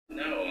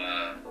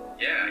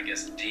yeah, I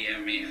guess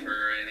DM me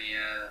for any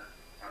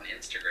on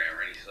Instagram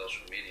or any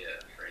social media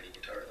for any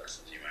guitar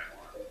lessons you might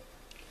want.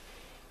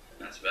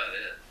 And that's about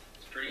it.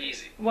 It's pretty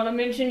easy. Want to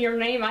mention your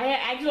name? I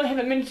actually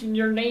haven't mentioned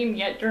your name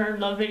yet during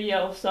the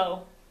video,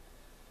 so.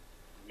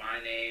 My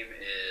name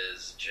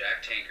is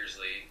Jack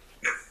Tankersley,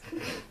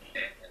 and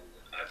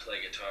I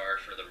play guitar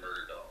for the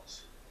Murder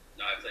Dolls.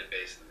 No, I play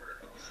bass in the Murder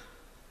Dolls.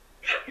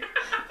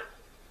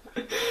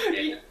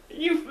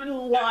 You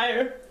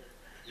liar.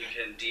 You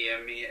can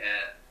DM me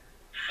at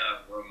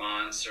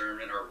Roman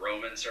Surman or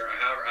Roman Surman.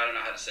 However, I don't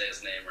know how to say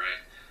his name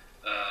right.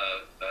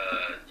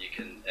 You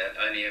can at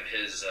any of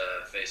his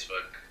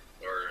Facebook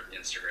or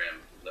Instagram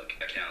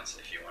accounts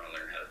if you want to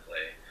learn how to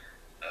play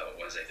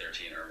Wednesday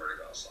 13 or Murder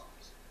Doll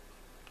songs.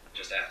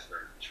 Just ask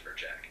for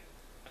Jack.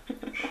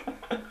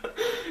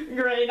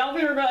 Great, I'll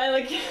be right.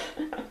 Like.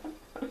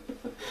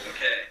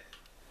 Okay,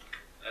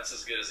 that's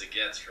as good as it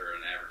gets for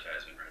an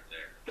advertisement right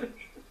there.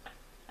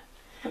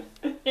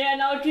 Yeah,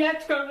 now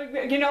Jack's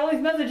gonna get all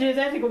these messages.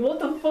 I think, what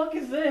the fuck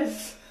is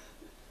this?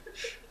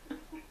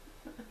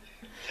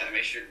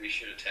 Be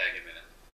sure to tag him in it.